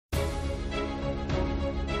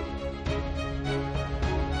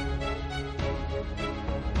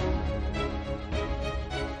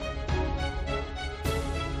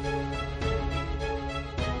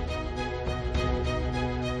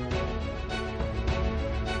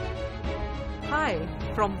Hi,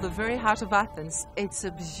 from the very heart of Athens. It's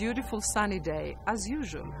a beautiful sunny day, as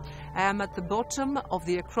usual. I am at the bottom of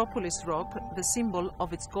the Acropolis Rock, the symbol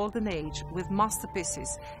of its golden age, with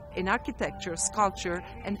masterpieces in architecture, sculpture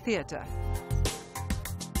and theatre.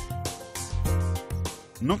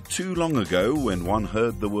 Not too long ago, when one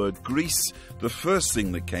heard the word Greece, the first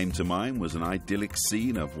thing that came to mind was an idyllic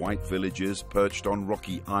scene of white villages perched on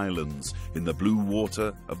rocky islands in the blue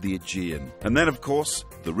water of the Aegean. And then, of course,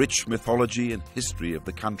 the rich mythology and history of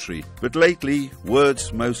the country. But lately,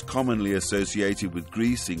 words most commonly associated with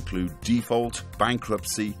Greece include default,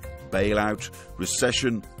 bankruptcy, bailout,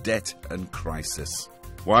 recession, debt and crisis.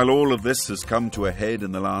 While all of this has come to a head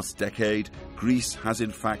in the last decade, Greece has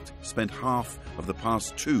in fact spent half of the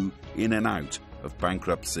past two in and out of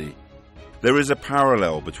bankruptcy. There is a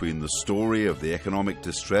parallel between the story of the economic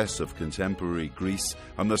distress of contemporary Greece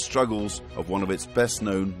and the struggles of one of its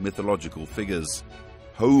best-known mythological figures.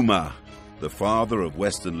 Homer, the father of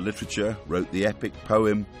Western literature, wrote the epic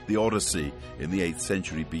poem The Odyssey in the 8th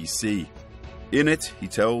century BC. In it, he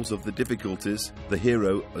tells of the difficulties the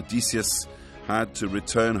hero Odysseus had to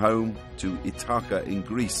return home to Ithaca in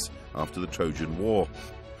Greece after the Trojan War.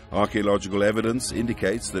 Archaeological evidence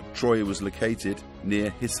indicates that Troy was located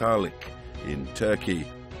near Hisarlik in Turkey.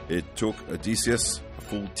 It took Odysseus a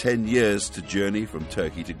full 10 years to journey from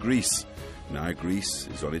Turkey to Greece. Now Greece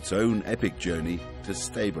is on its own epic journey to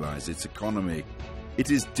stabilize its economy. It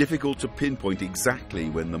is difficult to pinpoint exactly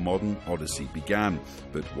when the modern Odyssey began,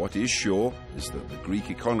 but what is sure is that the Greek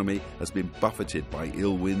economy has been buffeted by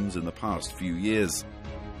ill winds in the past few years.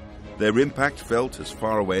 Their impact felt as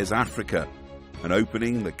far away as Africa, and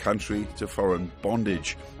opening the country to foreign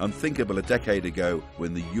bondage, unthinkable a decade ago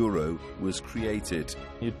when the euro was created.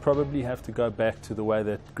 You'd probably have to go back to the way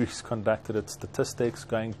that Greece conducted its statistics,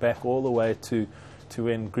 going back all the way to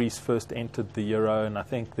when Greece first entered the euro, and I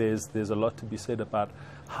think there's a lot to be said about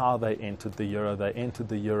how they entered the euro. They entered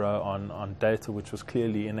the euro on data which was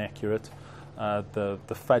clearly inaccurate. The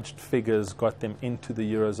fudged figures got them into the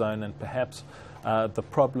eurozone, and perhaps the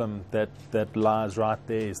problem that lies right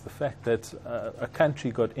there is the fact that a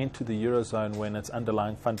country got into the eurozone when its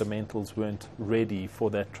underlying fundamentals weren't ready for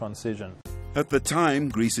that transition. At the time,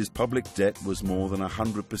 Greece's public debt was more than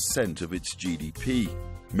 100% of its GDP.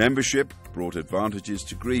 Membership brought advantages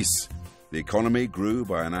to Greece. The economy grew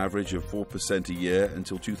by an average of 4% a year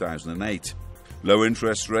until 2008. Low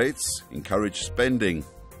interest rates encouraged spending.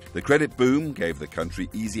 The credit boom gave the country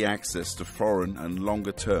easy access to foreign and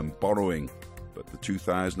longer-term borrowing. But the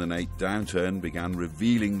 2008 downturn began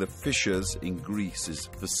revealing the fissures in Greece's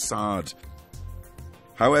facade.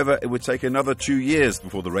 However, it would take another 2 years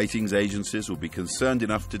before the ratings agencies would be concerned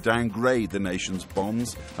enough to downgrade the nation's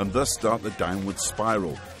bonds and thus start the downward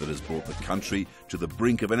spiral that has brought the country to the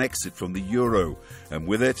brink of an exit from the euro, and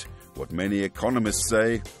with it, what many economists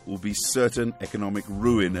say will be certain economic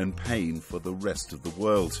ruin and pain for the rest of the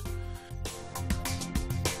world.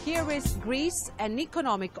 Here is Greece, an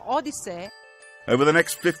economic odyssey. Over the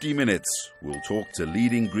next 50 minutes, we'll talk to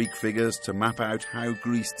leading Greek figures to map out how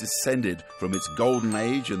Greece descended from its golden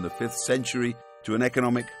age in the 5th century to an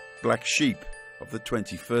economic black sheep of the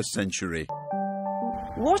 21st century.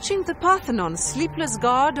 Watching the Parthenon, sleepless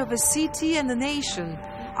guard of a city and a nation.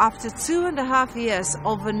 After 2.5 years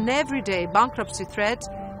of an everyday bankruptcy threat,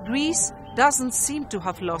 Greece doesn't seem to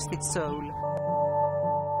have lost its soul.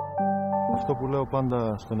 Αυτό που λέω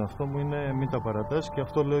πάντα στον εαυτό μου είναι μην τα παρατάς, και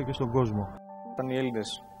αυτό λέω και στον κόσμο. Όταν οι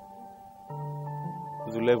Έλληνες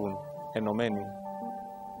δουλεύουν ενωμένοι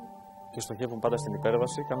και στοχεύουν πάντα στην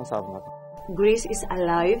υπέρβαση, κάνουν θαύματα. Greece is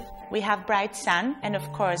alive. We have bright sun and of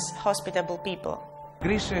course hospitable people.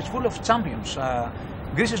 Greece is full of champions.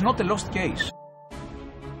 Greece is not a lost case.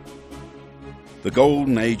 The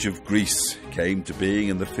golden age of Greece came to being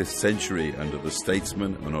in the 5th century under the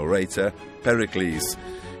statesman and orator Pericles.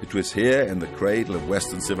 It was here in the cradle of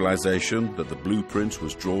Western civilization that the blueprint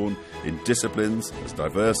was drawn in disciplines as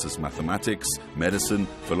diverse as mathematics, medicine,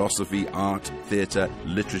 philosophy, art, theatre,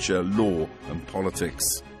 literature, law and politics.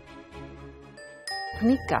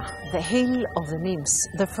 Nika, the hill of the nymphs,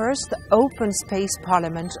 the first open space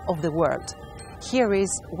parliament of the world. Here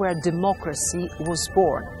is where democracy was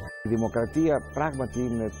born. Η δημοκρατία πράγματι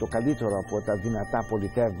είναι το καλύτερο από τα δυνατά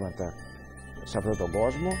πολιτεύματα σε αυτόν τον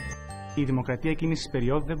κόσμο. Η δημοκρατία εκείνης της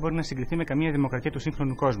περίοδου δεν μπορεί να συγκριθεί με καμία δημοκρατία του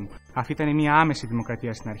σύγχρονου κόσμου. Αυτή ήταν μια άμεση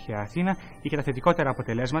δημοκρατία στην αρχαία Αθήνα, είχε τα θετικότερα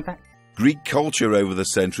αποτελέσματα. Greek culture over the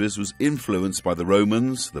centuries was influenced by the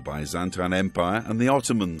Romans, the Byzantine Empire and the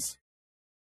Ottomans.